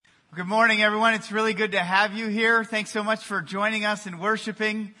Good morning, everyone. It's really good to have you here. Thanks so much for joining us and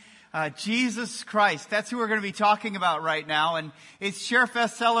worshiping Jesus Christ. That's who we're going to be talking about right now. And it's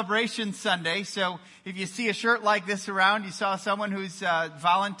ShareFest Celebration Sunday. So if you see a shirt like this around, you saw someone who's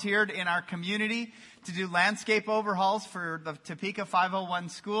volunteered in our community to do landscape overhauls for the Topeka 501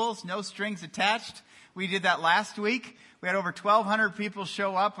 schools. No strings attached. We did that last week. We had over 1,200 people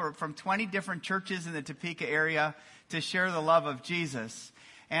show up from 20 different churches in the Topeka area to share the love of Jesus.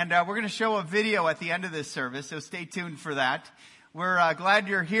 And we're going to show a video at the end of this service, so stay tuned for that. We're glad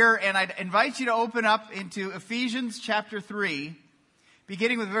you're here, and I'd invite you to open up into Ephesians chapter 3,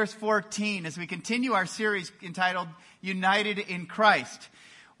 beginning with verse 14, as we continue our series entitled United in Christ.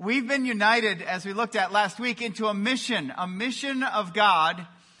 We've been united, as we looked at last week, into a mission of God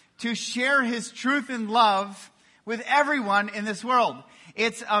to share His truth and love with everyone in this world.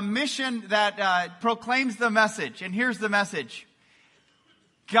 It's a mission that proclaims the message, and here's the message.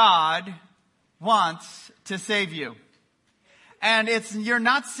 God wants to save you. And you're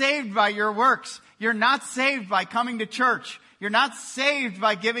not saved by your works. You're not saved by coming to church. You're not saved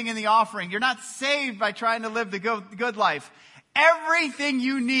by giving in the offering. You're not saved by trying to live the good life. Everything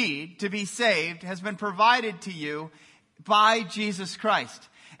you need to be saved has been provided to you by Jesus Christ.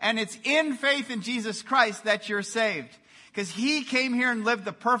 And it's in faith in Jesus Christ that you're saved. Because He came here and lived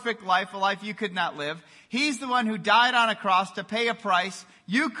the perfect life, a life you could not live. He's the one who died on a cross to pay a price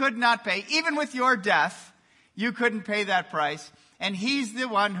you could not pay. Even with your death, you couldn't pay that price. And He's the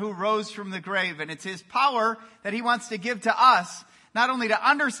one who rose from the grave. And it's His power that He wants to give to us, not only to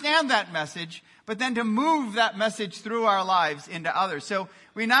understand that message, but then to move that message through our lives into others. So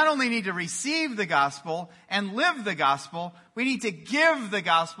we not only need to receive the gospel and live the gospel, we need to give the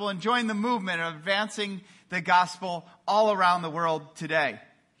gospel and join the movement of advancing the gospel all around the world today.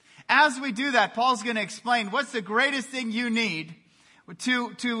 As we do that, Paul's going to explain what's the greatest thing you need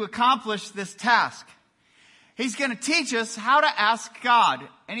to accomplish this task. He's going to teach us how to ask God,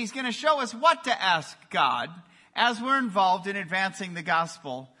 and He's going to show us what to ask God as we're involved in advancing the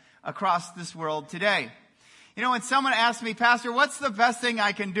gospel across this world today. You know, when someone asks me, Pastor, what's the best thing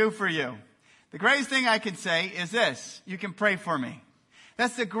I can do for you? The greatest thing I can say is this: you can pray for me.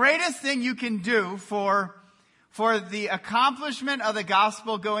 That's the greatest thing you can do for the accomplishment of the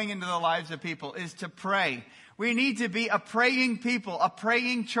gospel going into the lives of people, is to pray. We need to be a praying people, a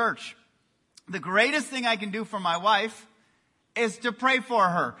praying church. The greatest thing I can do for my wife is to pray for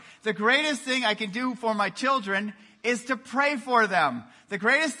her. The greatest thing I can do for my children is to pray for them. The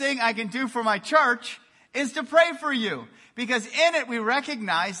greatest thing I can do for my church is to pray for you. Because in it we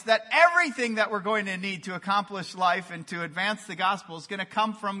recognize that everything that we're going to need to accomplish life and to advance the gospel is going to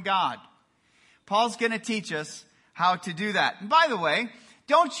come from God. Paul's going to teach us how to do that. And by the way,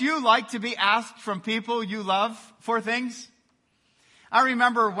 don't you like to be asked from people you love for things? I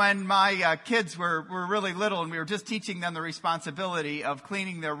remember when my kids were really little and we were just teaching them the responsibility of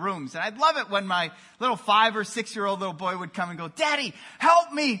cleaning their rooms. And I'd love it when my little 5 or 6 year old little boy would come and go, Daddy,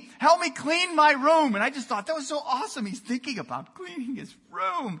 help me clean my room. And I just thought that was so awesome. He's thinking about cleaning his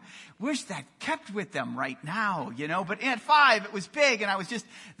room. Wish that kept with them right now, you know. But at 5, it was big and I was just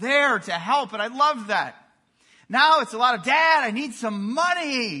there to help. And I loved that. Now it's a lot of, Dad, I need some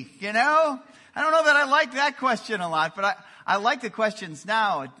money, you know. I don't know that I like that question a lot, but I like the questions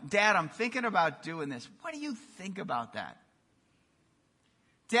now. Dad, I'm thinking about doing this. What do you think about that?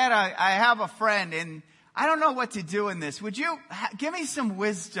 Dad, I have a friend and I don't know what to do in this. Would you give me some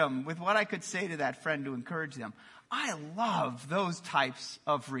wisdom with what I could say to that friend to encourage them? I love those types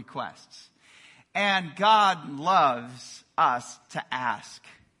of requests. And God loves us to ask.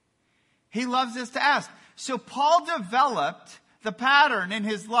 He loves us to ask. So Paul developed the pattern in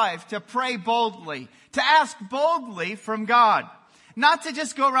his life to pray boldly, to ask boldly from God. Not to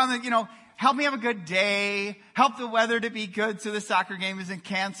just go around and, help me have a good day, help the weather to be good so the soccer game isn't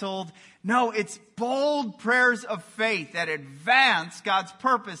canceled. No, it's bold prayers of faith that advance God's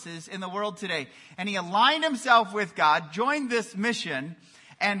purposes in the world today. And he aligned himself with God, joined this mission,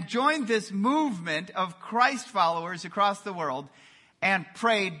 and joined this movement of Christ followers across the world, and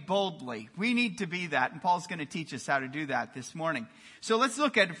prayed boldly. We need to be that, and Paul's going to teach us how to do that this morning. So let's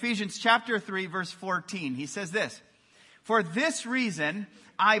look at Ephesians chapter 3, verse 14. He says this: For this reason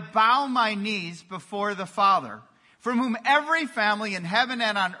I bow my knees before the Father, from whom every family in heaven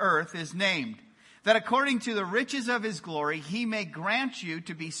and on earth is named, that according to the riches of His glory He may grant you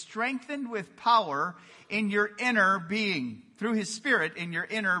to be strengthened with power in your inner being, through His Spirit in your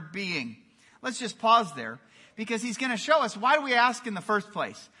inner being. Let's just pause there, because he's going to show us why do we ask in the first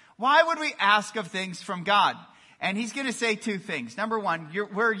place. Why would we ask of things from God? And he's going to say two things. Number one,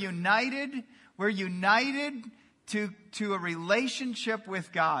 we're united to a relationship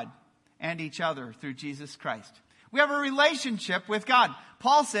with God. and each other through Jesus Christ. We have a relationship with God.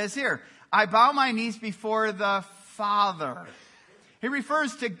 Paul says here, I bow my knees before the Father. He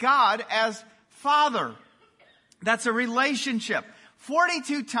refers to God as Father. That's a relationship.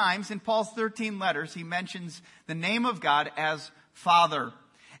 42 times in Paul's 13 letters, he mentions the name of God as Father.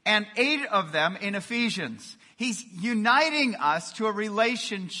 And 8 of them in Ephesians. He's uniting us to a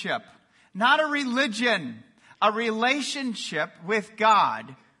relationship, not a religion, a relationship with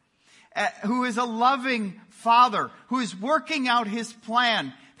God, who is a loving Father, who is working out his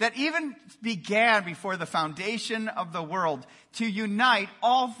plan that even began before the foundation of the world to unite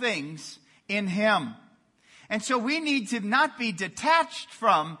all things in him. And so we need to not be detached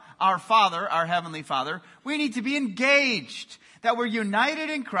from our Father, our Heavenly Father. We need to be engaged, that we're united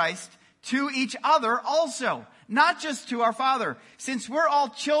in Christ to each other also, not just to our Father. Since we're all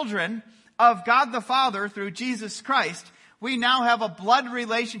children of God the Father through Jesus Christ, we now have a blood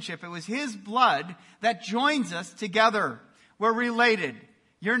relationship. It was his blood that joins us together. We're related.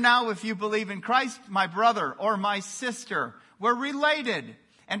 You're now, if you believe in Christ, my brother or my sister. We're related.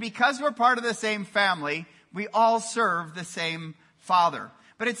 And because we're part of the same family, we all serve the same Father.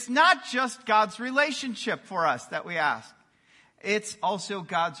 But it's not just God's relationship for us that we ask. It's also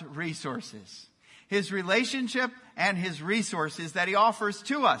God's resources. His relationship and his resources that he offers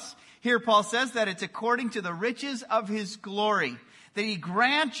to us. Here Paul says that it's according to the riches of his glory, that he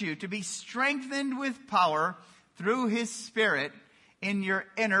grants you to be strengthened with power through his Spirit in your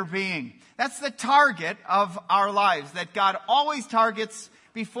inner being. That's the target of our lives, that God always targets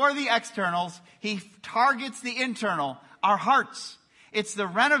before the externals. He targets the internal, our hearts. It's the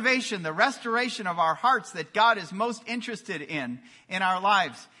renovation, the restoration of our hearts that God is most interested in our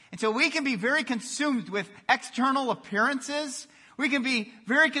lives. And so we can be very consumed with external appearances. We can be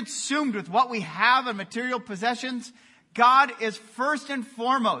very consumed with what we have and material possessions. God is first and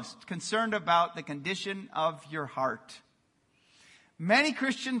foremost concerned about the condition of your heart. Many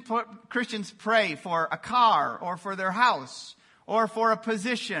Christians pray for a car or for their house or for a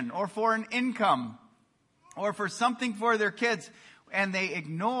position or for an income or for something for their kids, and they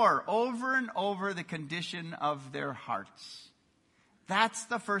ignore over and over the condition of their hearts. That's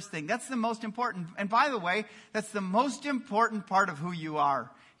the first thing. That's the most important. And by the way, that's the most important part of who you are,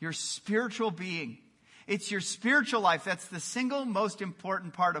 your spiritual being. It's your spiritual life that's the single most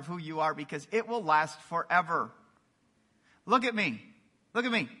important part of who you are, because it will last forever. Look at me. Look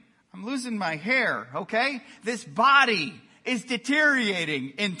at me. I'm losing my hair, okay? This body is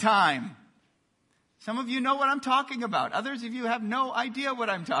deteriorating in time. Some of you know what I'm talking about. Others of you have no idea what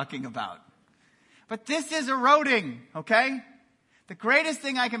I'm talking about. But this is eroding, okay? The greatest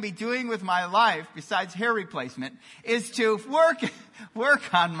thing I can be doing with my life, besides hair replacement, is to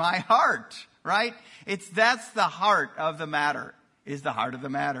work on my heart, right? That's the heart of the matter, is the heart of the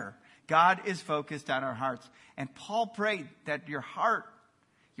matter. God is focused on our hearts. And Paul prayed that your heart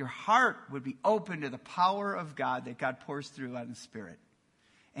would be open to the power of God that God pours through on the Spirit.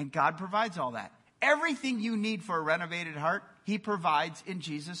 And God provides all that. Everything you need for a renovated heart, he provides in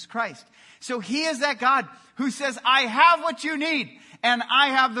Jesus Christ. So he is that God who says, I have what you need, and I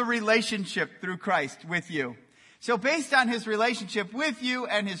have the relationship through Christ with you. So based on his relationship with you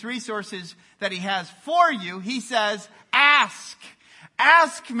and his resources that he has for you, he says, ask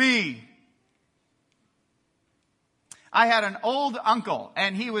me. I had an old uncle,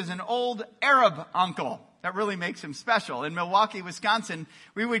 and he was an old Arab uncle. That really makes him special. In Milwaukee, Wisconsin,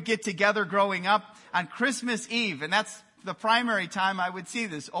 we would get together growing up on Christmas Eve, and that's the primary time I would see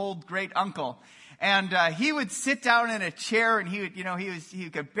this old great uncle. And he would sit down in a chair, and he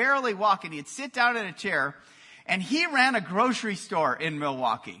could barely walk, and he'd sit down in a chair, and he ran a grocery store in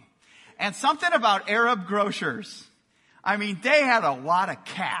Milwaukee. And something about Arab grocers, I mean, they had a lot of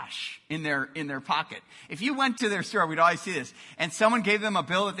cash in their pocket. If you went to their store, we'd always see this, and someone gave them a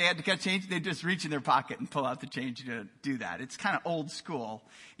bill that they had to cut change, they'd just reach in their pocket and pull out the change to do that. It's kind of old school,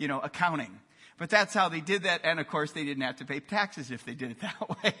 accounting. But that's how they did that, and of course they didn't have to pay taxes if they did it that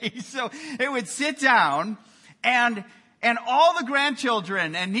way. So they would sit down, and all the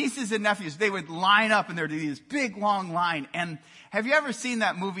grandchildren and nieces and nephews, they would line up, and there'd be this big long line. And have you ever seen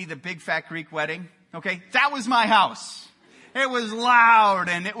that movie, The Big Fat Greek Wedding? Okay, that was my house. It was loud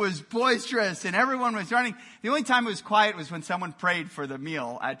and it was boisterous and everyone was running. The only time it was quiet was when someone prayed for the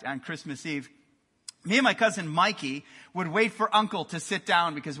meal on Christmas Eve. Me and my cousin Mikey would wait for Uncle to sit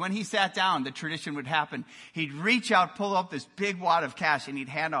down, because when he sat down, the tradition would happen. He'd reach out, pull up this big wad of cash, and he'd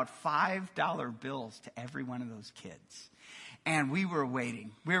hand out $5 bills to every one of those kids. And we were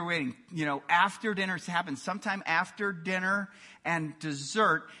waiting. After dinner happened, sometime after dinner and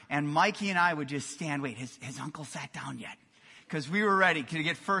dessert, and Mikey and I would just stand, wait, has Uncle sat down yet? because we were ready to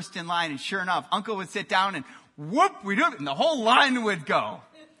get first in line. And sure enough, Uncle would sit down and whoop, we'd do it, and the whole line would go.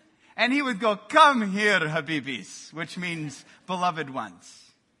 And he would go, "Come here, Habibis," which means beloved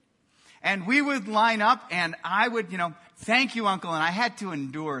ones. And we would line up, and I would, "Thank you, Uncle." And I had to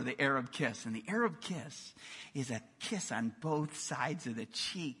endure the Arab kiss. And the Arab kiss is a kiss on both sides of the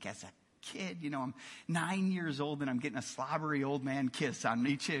cheek. As a kid, I'm 9 years old, and I'm getting a slobbery old man kiss on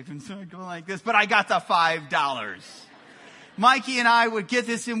each cheek. And so I go like this, but I got the $5. Mikey and I would get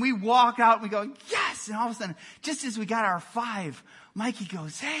this, and we walk out, and we go, "Yes!" And all of a sudden, just as we got our $5, Mikey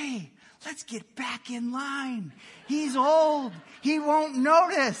goes, "Hey, let's get back in line. He's old. He won't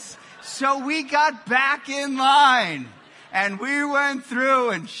notice." So we got back in line, and we went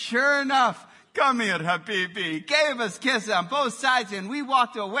through, and sure enough, "Come here, Habibi," gave us kisses on both sides, and we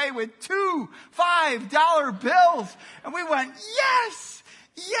walked away with 2 $5 bills. And we went, "Yes,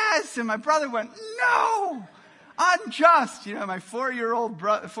 yes." And my brother went, "No, unjust." My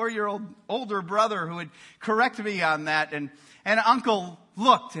 4-year-old older brother who would correct me on that. And Uncle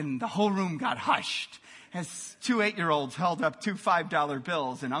looked, and the whole room got hushed as 2 8-year-olds held up 2 $5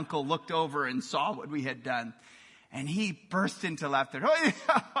 bills, and Uncle looked over and saw what we had done. And he burst into laughter. "Oh,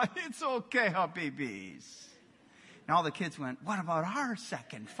 yeah, it's okay, Habibis." And all the kids went, "What about our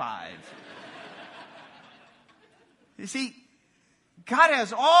second 5? You see, God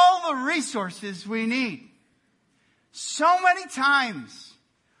has all the resources we need. So many times,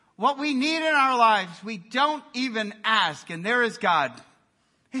 what we need in our lives, we don't even ask. And there is God.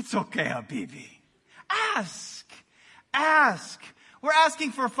 "It's okay, Habibi." Ask. Ask. We're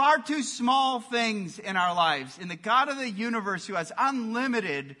asking for far too small things in our lives. And the God of the universe, who has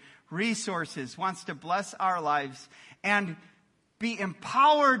unlimited resources, wants to bless our lives and be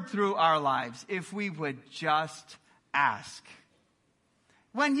empowered through our lives if we would just ask.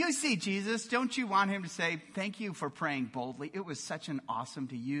 When you see Jesus, don't you want him to say, "Thank you for praying boldly. It was such an awesome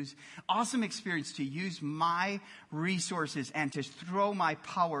experience to use my resources and to throw my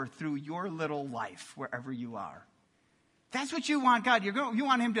power through your little life wherever you are." That's what you want, God. You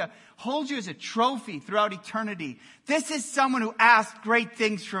want him to hold you as a trophy throughout eternity. This is someone who asked great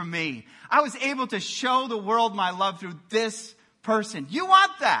things from me. I was able to show the world my love through this person. You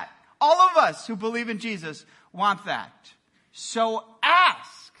want that. All of us who believe in Jesus want that. So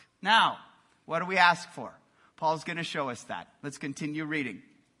ask. Now, what do we ask for? Paul's going to show us that. Let's continue reading.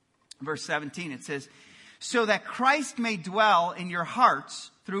 Verse 17, it says, "So that Christ may dwell in your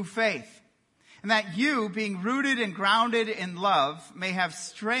hearts through faith, and that you, being rooted and grounded in love, may have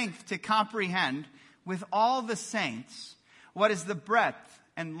strength to comprehend with all the saints what is the breadth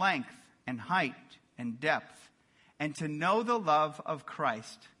and length and height and depth, and to know the love of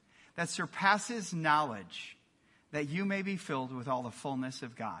Christ that surpasses knowledge, that you may be filled with all the fullness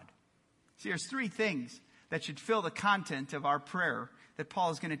of God." See, there's 3 things that should fill the content of our prayer that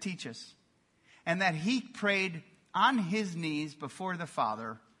Paul is going to teach us. And that he prayed on his knees before the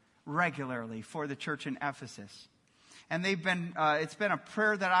Father regularly for the church in Ephesus. And it's been a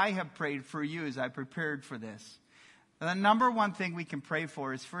prayer that I have prayed for you as I prepared for this. The number one thing we can pray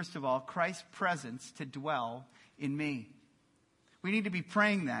for is, first of all, Christ's presence to dwell in me. We need to be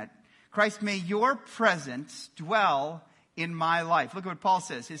praying that. Christ, may your presence dwell in my life. Look at what Paul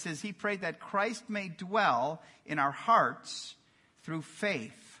says. He says he prayed that Christ may dwell in our hearts through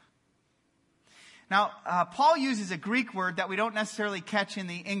faith. Now, Paul uses a Greek word that we don't necessarily catch in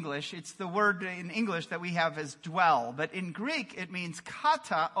the English. It's the word in English that we have as dwell. But in Greek, it means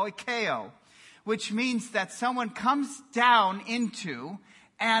kata oikeo, which means that someone comes down into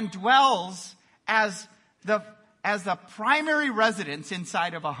and dwells as the primary residence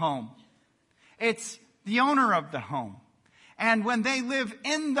inside of a home. It's the owner of the home. And when they live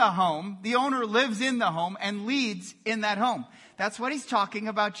in the home, the owner lives in the home and leads in that home. That's what he's talking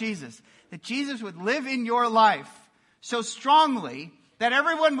about Jesus. That Jesus would live in your life so strongly that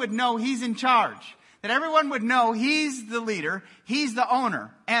everyone would know he's in charge. That everyone would know he's the leader, he's the owner.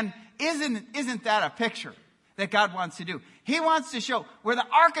 And isn't that a picture that God wants to do? He wants to show where the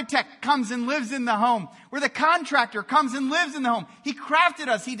architect comes and lives in the home, where the contractor comes and lives in the home. He crafted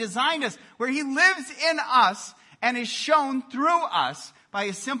us, he designed us, where he lives in us and is shown through us by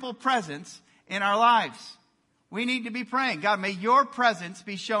his simple presence in our lives. We need to be praying, God, may your presence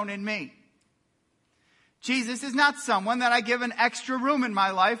be shown in me. Jesus is not someone that I give an extra room in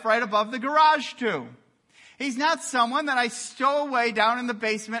my life right above the garage to. He's not someone that I stow away down in the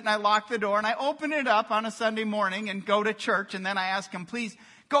basement and I lock the door and I open it up on a Sunday morning and go to church and then I ask him, please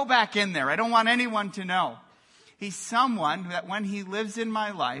go back in there. I don't want anyone to know. He's someone that when he lives in my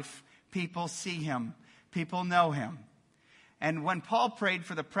life, people see him. People know him. And when Paul prayed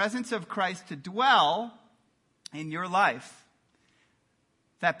for the presence of Christ to dwell in your life,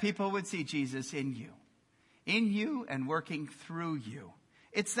 that people would see Jesus in you and working through you.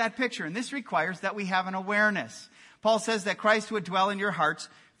 It's that picture, and this requires that we have an awareness. Paul says that Christ would dwell in your hearts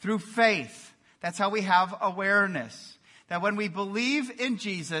through faith. That's how we have awareness. That when we believe in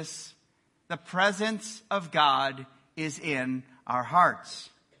Jesus, the presence of God is in our hearts.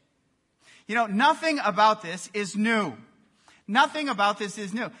 You know, nothing about this is new. Nothing about this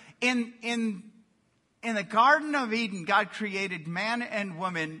is new. In the Garden of Eden, God created man and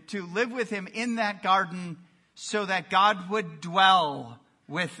woman to live with him in that garden so that God would dwell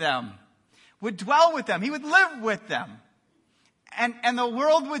with them. Would dwell with them. He would live with them. And the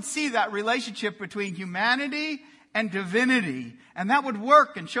world would see that relationship between humanity and divinity. And that would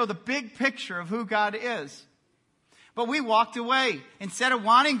work and show the big picture of who God is. But we walked away. Instead of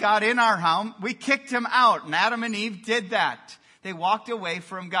wanting God in our home, we kicked him out. And Adam and Eve did that. They walked away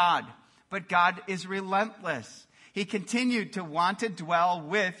from God. But God is relentless. He continued to want to dwell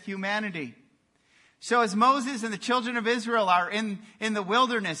with humanity. So as Moses and the children of Israel are in the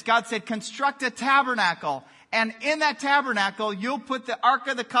wilderness, God said, construct a tabernacle. And in that tabernacle, you'll put the Ark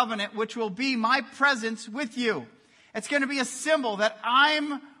of the Covenant, which will be my presence with you. It's going to be a symbol that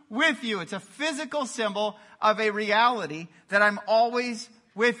I'm with you. It's a physical symbol of a reality that I'm always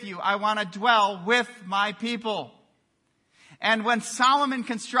with you. I want to dwell with my people. And when Solomon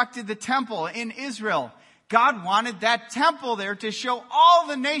constructed the temple in Israel, God wanted that temple there to show all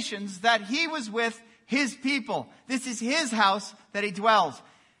the nations that he was with his people. This is his house that he dwells.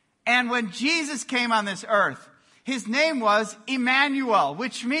 And when Jesus came on this earth, his name was Emmanuel,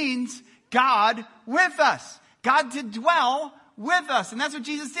 which means God with us. God to dwell with us. And that's what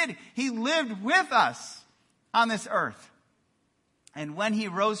Jesus did. He lived with us on this earth. And when he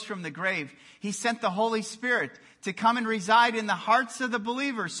rose from the grave, he sent the Holy Spirit to come and reside in the hearts of the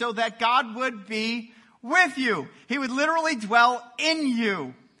believers so that God would be with you. He would literally dwell in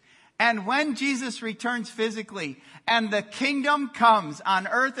you. And when Jesus returns physically and the kingdom comes on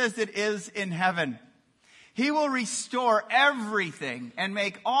earth as it is in heaven, he will restore everything and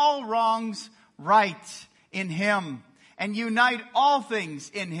make all wrongs right in him and unite all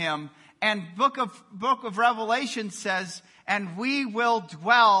things in him. And book of Revelation says, and we will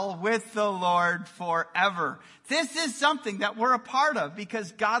dwell with the Lord forever. This is something that we're a part of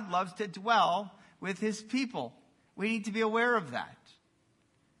because God loves to dwell with his people. We need to be aware of that.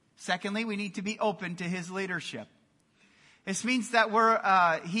 Secondly, we need to be open to his leadership. This means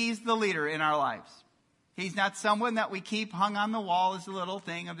that he's the leader in our lives. He's not someone that we keep hung on the wall as a little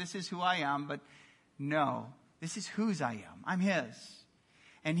thing of this is who I am, but no, this is whose I am. I'm his.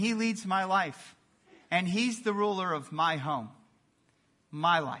 And he leads my life. And he's the ruler of my home,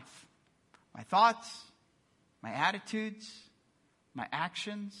 my life, my thoughts, my attitudes, my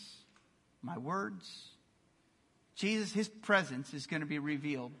actions, my words. Jesus, his presence is going to be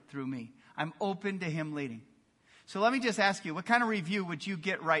revealed through me. I'm open to him leading. So let me just ask you, what kind of review would you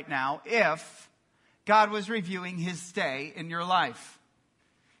get right now if God was reviewing his stay in your life?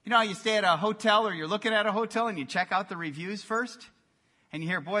 You know how you stay at a hotel or you're looking at a hotel and you check out the reviews first? And you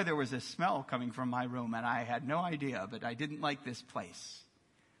hear, boy, there was a smell coming from my room and I had no idea, but I didn't like this place.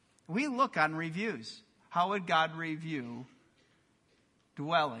 We look on reviews. How would God review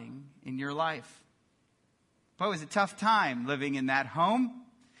dwelling in your life? Boy, it was a tough time living in that home.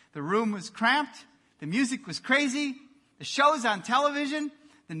 The room was cramped. The music was crazy. The shows on television.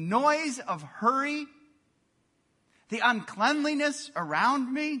 The noise of hurry. The uncleanliness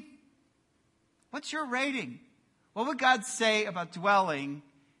around me. What's your rating? What would God say about dwelling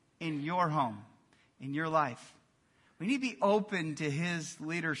in your home, in your life? We need to be open to his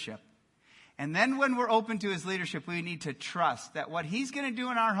leadership. And then when we're open to his leadership, we need to trust that what he's going to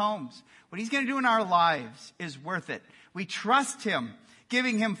do in our homes, what he's going to do in our lives is worth it. We trust him,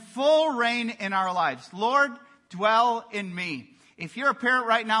 giving him full reign in our lives. Lord, dwell in me. If you're a parent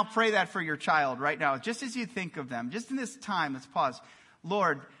right now, pray that for your child right now. Just as you think of them, just in this time, let's pause.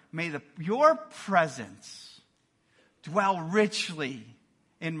 Lord, may your presence dwell richly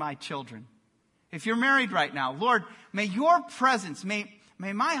in my children. If you're married right now, Lord, may your presence, may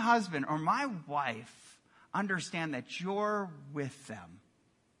my husband or my wife understand that you're with them.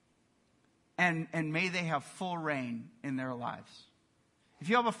 And may they have full reign in their lives. If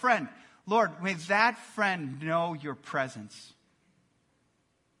you have a friend, Lord, may that friend know your presence.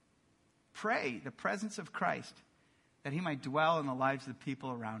 Pray the presence of Christ that he might dwell in the lives of the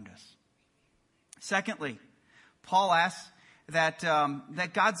people around us. Secondly, Paul asks that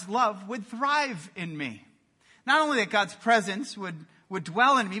God's love would thrive in me. Not only that God's presence would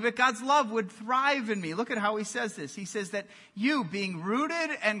dwell in me, but God's love would thrive in me. Look at how he says this. He says that you, being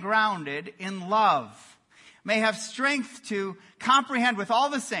rooted and grounded in love. may have strength to comprehend with all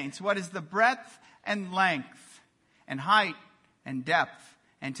the saints what is the breadth and length and height and depth,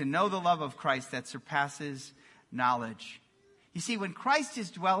 and to know the love of Christ that surpasses knowledge. You see, when Christ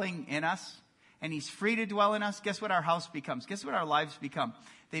is dwelling in us, and he's free to dwell in us, guess what our house becomes? Guess what our lives become?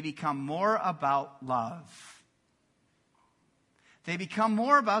 They become more about love. They become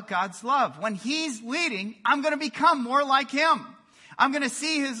more about God's love. When he's leading, I'm going to become more like him. I'm going to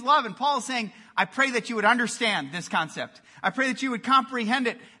see his love. And Paul is saying, I pray that you would understand this concept. I pray that you would comprehend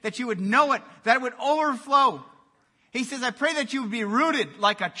it, that you would know it, that it would overflow. He says, I pray that you would be rooted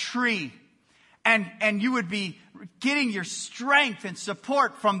like a tree, and you would be getting your strength and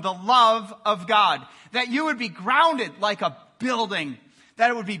support from the love of God. That you would be grounded like a building, that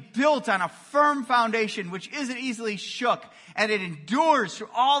it would be built on a firm foundation which isn't easily shook, and it endures through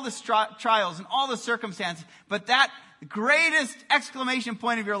all the trials and all the circumstances. But that greatest exclamation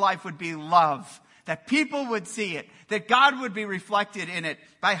point of your life would be love. That people would see it, that God would be reflected in it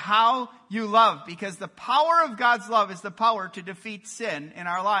by how you love, because the power of God's love is the power to defeat sin in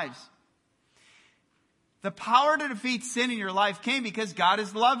our lives. The power to defeat sin in your life came because God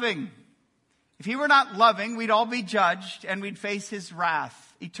is loving. If he were not loving, we'd all be judged and we'd face his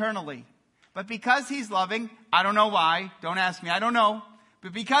wrath eternally. But because he's loving, I don't know why, don't ask me, I don't know.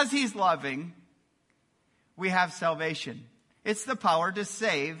 But because he's loving, we have salvation. It's the power to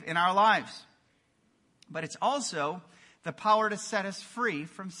save in our lives. But it's also the power to set us free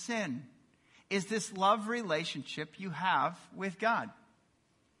from sin. Is this love relationship you have with God.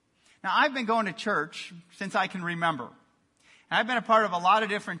 Now, I've been going to church since I can remember. And I've been a part of a lot of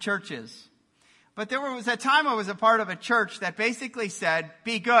different churches. But there was a time I was a part of a church that basically said,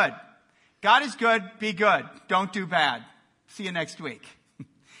 be good. God is good, be good. Don't do bad. See you next week.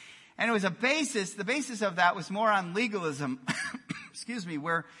 And it was the basis of that was more on legalism, excuse me,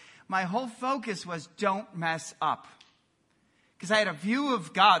 where my whole focus was don't mess up. Because I had a view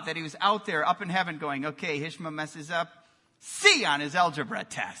of God that he was out there up in heaven going, okay, Hishma messes up. C on his algebra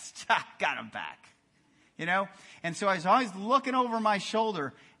test. Got him back. You know? And so I was always looking over my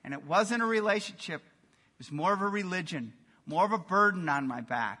shoulder, and it wasn't a relationship. It was more of a religion, more of a burden on my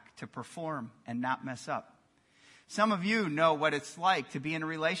back to perform and not mess up. Some of you know what it's like to be in a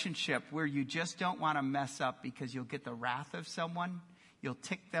relationship where you just don't want to mess up because you'll get the wrath of someone. You'll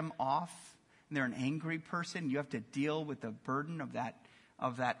tick them off, and they're an angry person. You have to deal with the burden of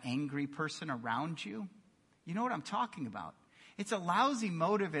that angry person around you. You know what I'm talking about. It's a lousy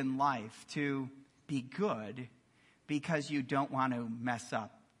motive in life to be good because you don't want to mess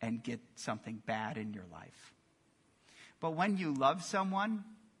up and get something bad in your life. But when you love someone,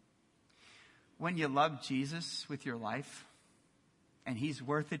 when you love Jesus with your life, and he's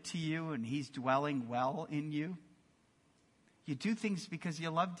worth it to you and he's dwelling well in you, you do things because you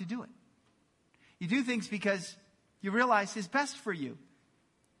love to do it. You do things because you realize his best for you.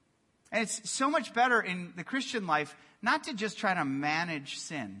 And it's so much better in the Christian life not to just try to manage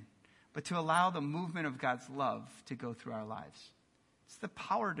sin, but to allow the movement of God's love to go through our lives. It's the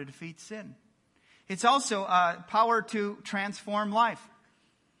power to defeat sin. It's also power to transform life.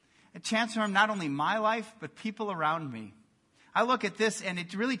 It transformed not only my life, but people around me. I look at this and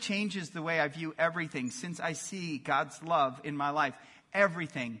it really changes the way I view everything since I see God's love in my life.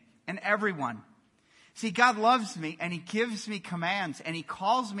 Everything and everyone. See, God loves me and he gives me commands and he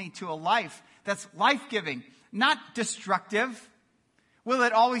calls me to a life that's life-giving, not destructive. Will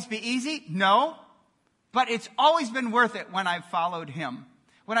it always be easy? No. But it's always been worth it when I've followed him.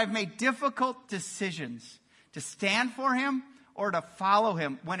 When I've made difficult decisions to stand for him or to follow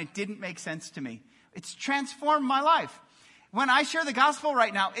him when it didn't make sense to me. It's transformed my life. When I share the gospel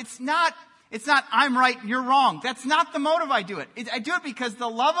right now, it's not I'm right, you're wrong. That's not the motive I do it. I do it because the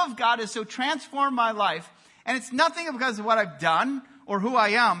love of God has so transformed my life. And it's nothing because of what I've done or who I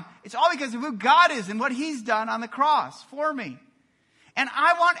am. It's all because of who God is and what he's done on the cross for me. And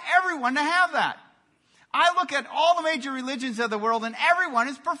I want everyone to have that. I look at all the major religions of the world and everyone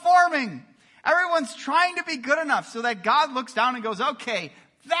is performing. Everyone's trying to be good enough so that God looks down and goes, okay,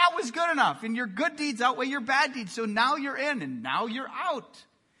 that was good enough. And your good deeds outweigh your bad deeds. So now you're in and now you're out.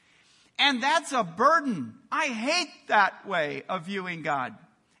 And that's a burden. I hate that way of viewing God.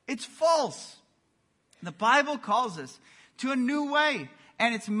 It's false. The Bible calls us to a new way.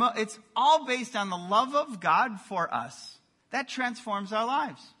 And it's all based on the love of God for us. That transforms our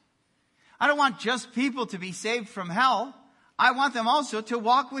lives. I don't want just people to be saved from hell. I want them also to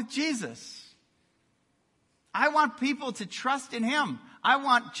walk with Jesus. I want people to trust in him. I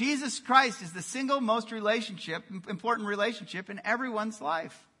want Jesus Christ as the single most important relationship in everyone's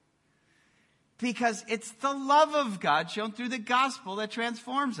life. Because it's the love of God shown through the gospel that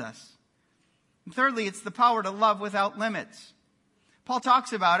transforms us. And thirdly, it's the power to love without limits. Paul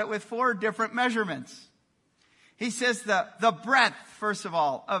talks about it with 4 different measurements. He says the breadth, first of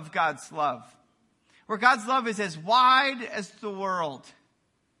all, of God's love. Where God's love is as wide as the world.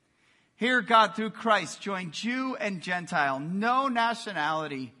 Here God, through Christ, joined Jew and Gentile. No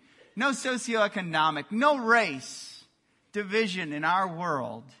nationality, no socioeconomic, no race division in our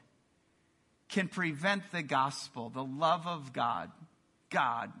world can prevent the gospel, the love of God,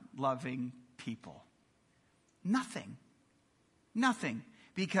 God loving people. Nothing. Nothing.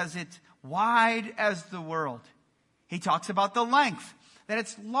 Because it's wide as the world. He talks about the length, that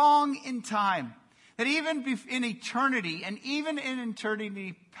it's long in time. That even in eternity, and even in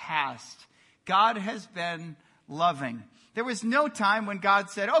eternity past, God has been loving. There was no time when God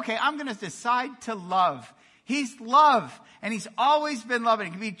said, okay, I'm going to decide to love. He's love, and He's always been loving.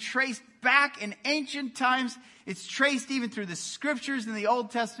 It can be traced back in ancient times. It's traced even through the scriptures in the Old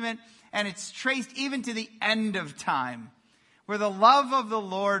Testament, and it's traced even to the end of time, where the love of the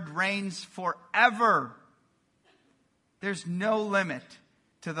Lord reigns forever. There's no limit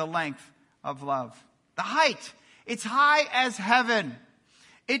to the length of love. The height, it's high as heaven.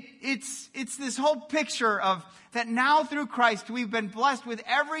 It's this whole picture of that now through Christ we've been blessed with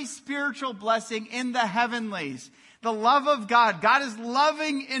every spiritual blessing in the heavenlies. The love of God. God is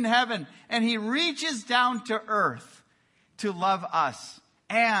loving in heaven, and He reaches down to earth to love us.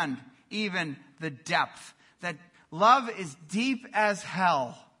 And even the depth. That love is deep as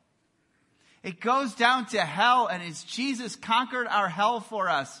hell. It goes down to hell, and as Jesus conquered our hell for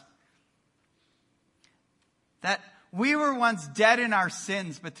us, that we were once dead in our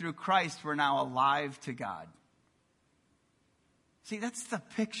sins, but through Christ we're now alive to God. See, that's the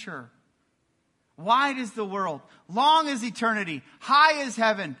picture. Wide is the world, long as eternity, high as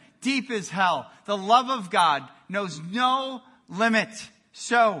heaven, deep as hell. The love of God knows no limit.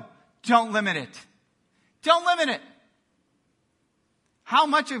 So, don't limit it. Don't limit it. How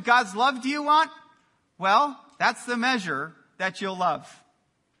much of God's love do you want? Well, that's the measure that you'll love.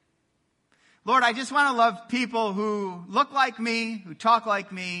 Lord, I just want to love people who look like me, who talk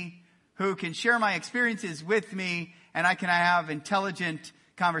like me, who can share my experiences with me, and I can have intelligent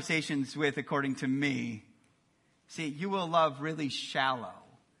conversations with according to me. See, you will love really shallow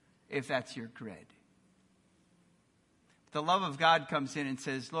if that's your grid. The love of God comes in and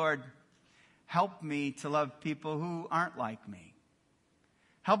says, Lord, help me to love people who aren't like me.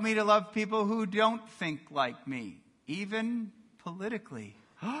 Help me to love people who don't think like me, even politically.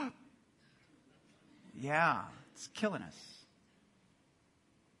 Yeah, it's killing us.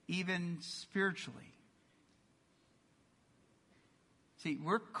 Even spiritually. See,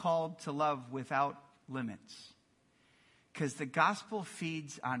 we're called to love without limits. Because the gospel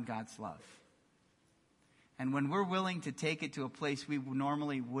feeds on God's love. And when we're willing to take it to a place we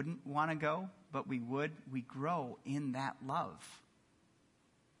normally wouldn't want to go, but we grow in that love.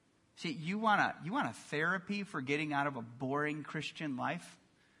 See, you want a therapy for getting out of a boring Christian life?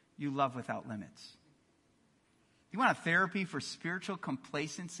 You love without limits. You want a therapy for spiritual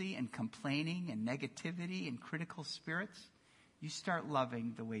complacency and complaining and negativity and critical spirits? You start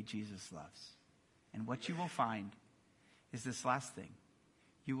loving the way Jesus loves. And what you will find is this last thing.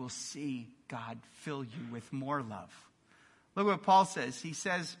 You will see God fill you with more love. Look what Paul says. He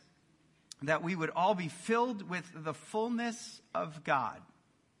says that we would all be filled with the fullness of God.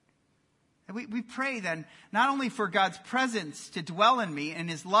 We pray then not only for God's presence to dwell in me and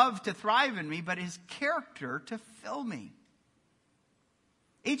His love to thrive in me, but His character to fill me.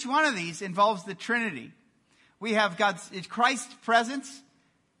 Each one of these involves the Trinity. We have Christ's presence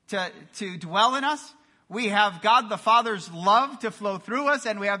to dwell in us. We have God the Father's love to flow through us,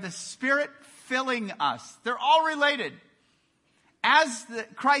 and we have the Spirit filling us. They're all related. As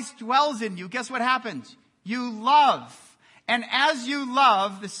Christ dwells in you, guess what happens? You love. And as you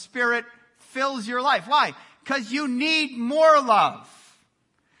love, the Spirit fills your life. Why? Because you need more love.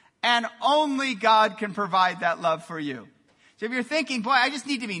 And only God can provide that love for you. So if you're thinking, boy, I just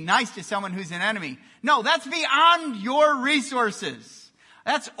need to be nice to someone who's an enemy. No, that's beyond your resources.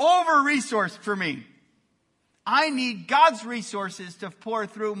 That's over-resourced for me. I need God's resources to pour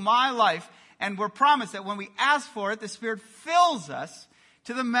through my life. And we're promised that when we ask for it, the Spirit fills us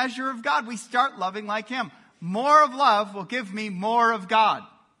to the measure of God. We start loving like Him. More of love will give me more of God.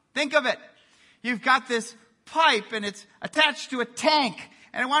 Think of it. You've got this pipe and it's attached to a tank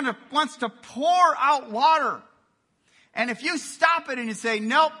and it wants to pour out water. And if you stop it and you say,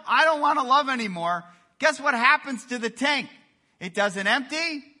 nope, I don't want to love anymore, guess what happens to the tank? It doesn't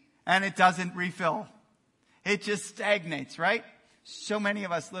empty and it doesn't refill. It just stagnates, right? So many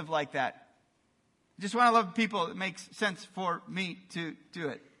of us live like that. I just want to love people. It makes sense for me to do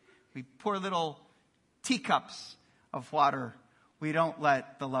it. We pour little teacups of water. We don't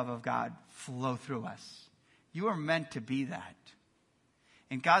let the love of God flow through us. You are meant to be that.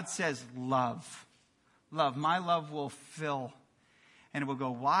 And God says, love. Love. My love will fill. And it will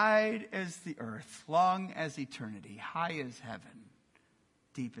go wide as the earth, long as eternity, high as heaven,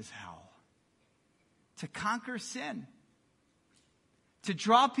 deep as hell. To conquer sin. To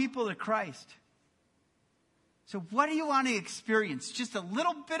draw people to Christ. So what do you want to experience? Just a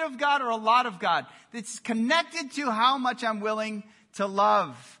little bit of God or a lot of God? That's connected to how much I'm willing to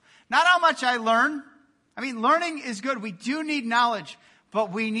love. Not how much I learn. I mean, learning is good. We do need knowledge.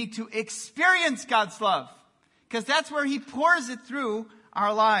 But we need to experience God's love. Because that's where He pours it through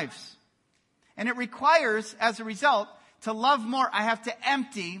our lives. And it requires, as a result, to love more, I have to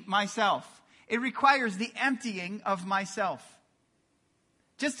empty myself. It requires the emptying of myself.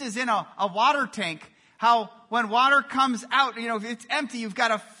 Just as in a water tank, how when water comes out, if it's empty, you've got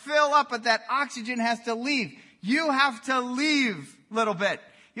to fill up, but that oxygen has to leave. You have to leave a little bit.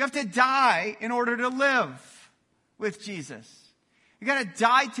 You have to die in order to live with Jesus. You got to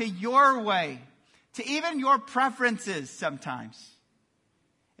die to your way, to even your preferences sometimes.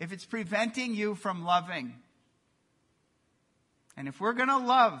 If it's preventing you from loving. And if we're going to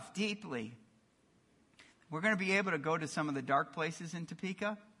love deeply, we're going to be able to go to some of the dark places in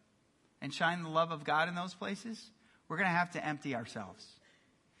Topeka and shine the love of God in those places. We're going to have to empty ourselves.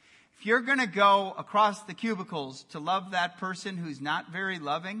 If you're going to go across the cubicles to love that person who's not very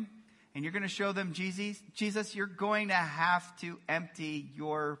loving, and you're going to show them Jesus, you're going to have to empty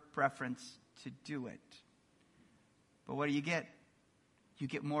your preference to do it. But what do you get? You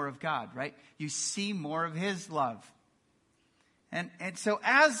get more of God, right? You see more of His love. And so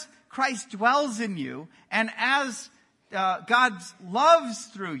as Christ dwells in you, and as God loves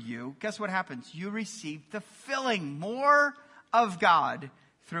through you, guess what happens? You receive the filling, more of God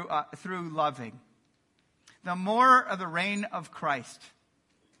through loving. The more of the reign of Christ,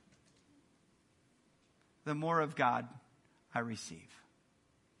 the more of God I receive.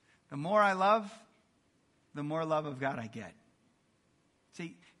 The more I love, the more love of God I get.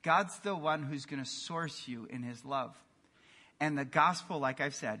 See, God's the one who's going to source you in His love. And the gospel, like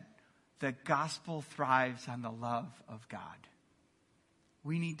I've said, the gospel thrives on the love of God.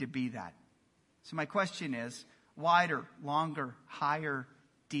 We need to be that. So my question is, wider, longer, higher,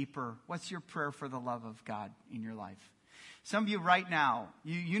 deeper. What's your prayer for the love of God in your life? Some of you right now,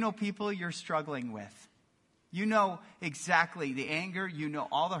 you know people you're struggling with. You know exactly the anger. You know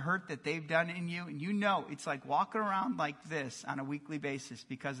all the hurt that they've done in you. And you know it's like walking around like this on a weekly basis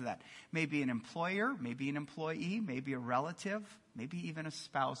because of that. Maybe an employer, maybe an employee, maybe a relative, maybe even a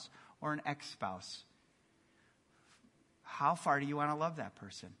spouse or an ex-spouse. How far do you want to love that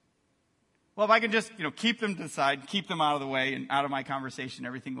person? Well, if I can just, keep them to the side, keep them out of the way and out of my conversation,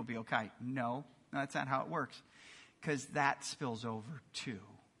 everything will be okay. No, that's not how it works. Because that spills over too.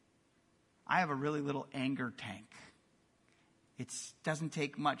 I have a really little anger tank. It doesn't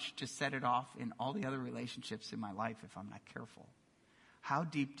take much to set it off in all the other relationships in my life if I'm not careful. How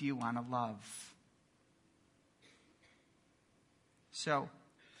deep do you want to love? So,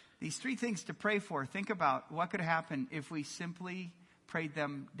 these 3 things to pray for. Think about what could happen if we simply prayed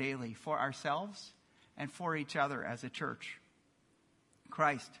them daily for ourselves and for each other as a church.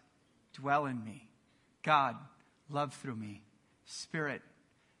 Christ, dwell in me. God, love through me. Spirit,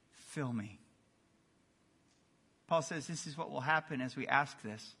 fill me. Paul says this is what will happen as we ask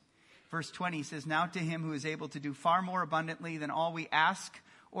this. Verse 20 says, now to Him who is able to do far more abundantly than all we ask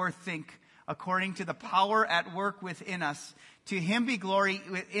or think, according to the power at work within us, to Him be glory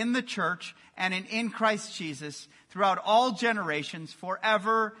in the church and in Christ Jesus throughout all generations,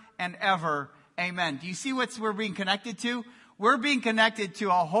 forever and ever. Amen. Do you see what we're being connected to? We're being connected to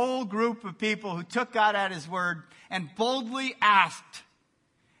a whole group of people who took God at His word and boldly asked.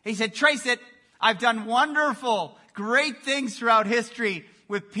 He said, trace it. I've done wonderful, great things throughout history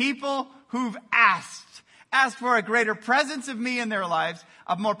with people who've asked for a greater presence of me in their lives,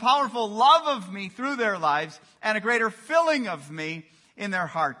 a more powerful love of me through their lives, and a greater filling of me in their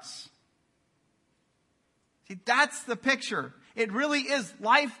hearts. See, that's the picture. It really is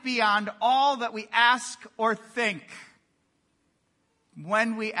life beyond all that we ask or think.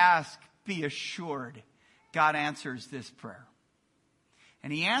 When we ask, be assured, God answers this prayer.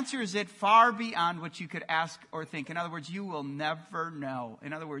 And He answers it far beyond what you could ask or think. In other words, you will never know.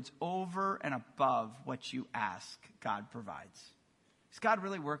 In other words, over and above what you ask, God provides. Does God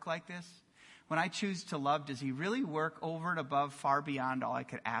really work like this? When I choose to love, does He really work over and above, far beyond all I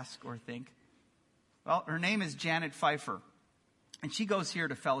could ask or think? Well, her name is Janet Pfeiffer. And she goes here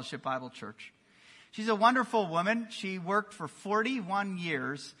to Fellowship Bible Church. She's a wonderful woman. She worked for 41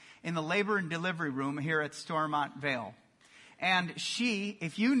 years in the labor and delivery room here at Stormont Vale. And she,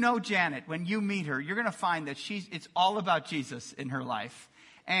 if you know Janet, when you meet her, you're going to find that it's all about Jesus in her life.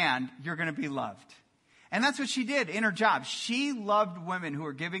 And you're going to be loved. And that's what she did in her job. She loved women who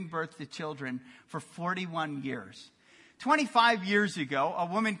were giving birth to children for 41 years. 25 years ago, a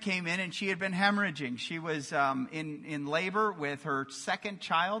woman came in and she had been hemorrhaging. She was in labor with her second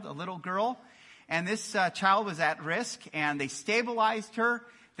child, a little girl. And this child was at risk, and they stabilized her.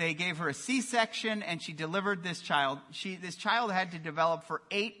 They gave her a C-section, and she delivered this child. This child had to develop for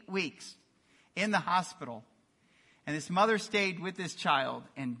 8 weeks in the hospital. And this mother stayed with this child,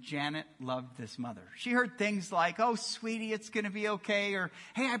 and Janet loved this mother. She heard things like, "Oh, sweetie, it's going to be okay," or,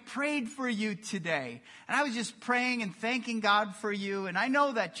 "Hey, I prayed for you today, and I was just praying and thanking God for you, and I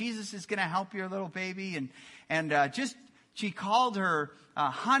know that Jesus is going to help your little baby," and she called her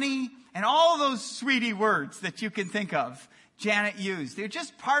honey, and all those sweetie words that you can think of, Janet used. They're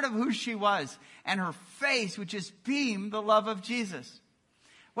just part of who she was, and her face would just beam the love of Jesus.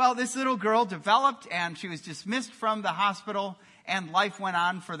 Well, this little girl developed, and she was dismissed from the hospital, and life went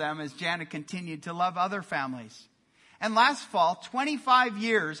on for them as Janet continued to love other families. And last fall, 25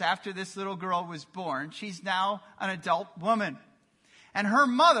 years after this little girl was born, she's now an adult woman. And her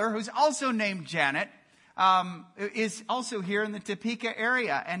mother, who's also named Janet, is also here in the Topeka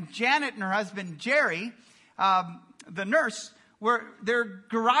area. And Janet and her husband, Jerry, the nurse, their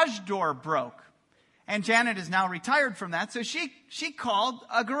garage door broke. And Janet is now retired from that, so she called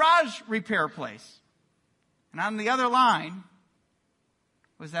a garage repair place. And on the other line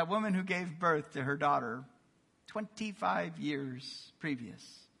was that woman who gave birth to her daughter 25 years previous.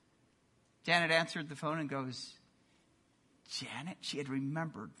 Janet answered the phone and goes, Janet, she had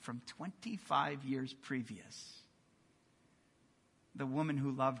remembered from 25 years previous the woman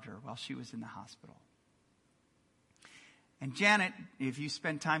who loved her while she was in the hospital. And Janet, if you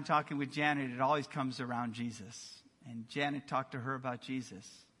spend time talking with Janet, it always comes around Jesus. And Janet talked to her about Jesus.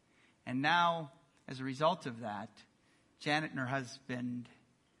 And now, as a result of that, Janet and her husband,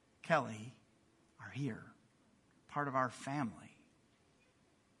 Kelly, are here, part of our family.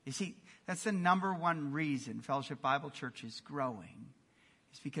 You see, that's the number one reason Fellowship Bible Church is growing.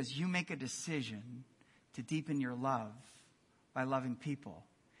 It's because you make a decision to deepen your love by loving people.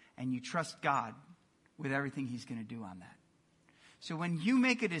 And you trust God with everything He's going to do on that. So when you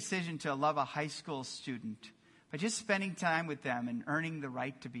make a decision to love a high school student by just spending time with them and earning the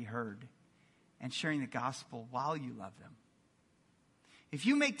right to be heard and sharing the gospel while you love them. If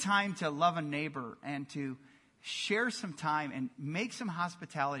you make time to love a neighbor and to share some time and make some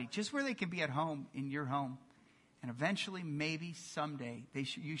hospitality just where they can be at home, in your home, and eventually, maybe someday,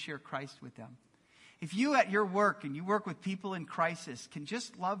 you share Christ with them. If you at your work and you work with people in crisis can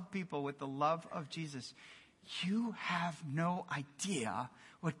just love people with the love of Jesus, you have no idea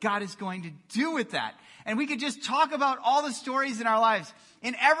what God is going to do with that. And we could just talk about all the stories in our lives.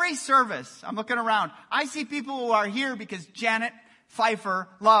 In every service, I'm looking around, I see people who are here because Janet Pfeiffer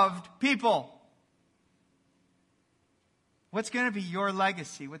loved people. What's going to be your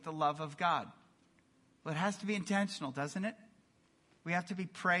legacy with the love of God? Well, it has to be intentional, doesn't it? We have to be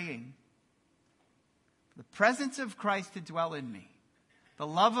praying. The presence of Christ to dwell in me. The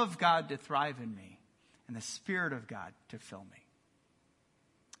love of God to thrive in me. And the Spirit of God to fill me.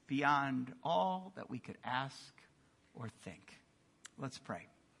 Beyond all that we could ask or think. Let's pray.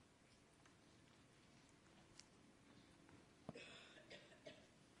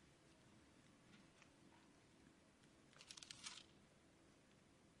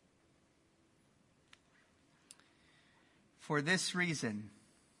 For this reason,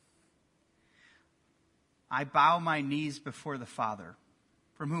 I bow my knees before the Father,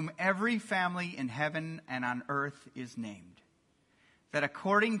 from whom every family in heaven and on earth is named, that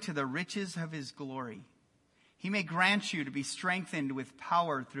according to the riches of His glory, He may grant you to be strengthened with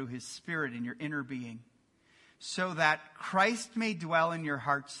power through His Spirit in your inner being, so that Christ may dwell in your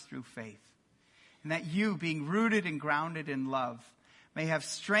hearts through faith, and that you, being rooted and grounded in love, may have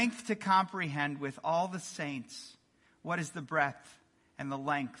strength to comprehend with all the saints what is the breadth and the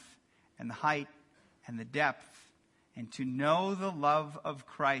length and the height and the depth, and to know the love of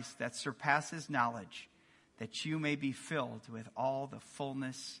Christ that surpasses knowledge, that you may be filled with all the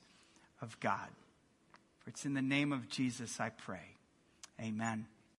fullness of God. For it's in the name of Jesus I pray. Amen.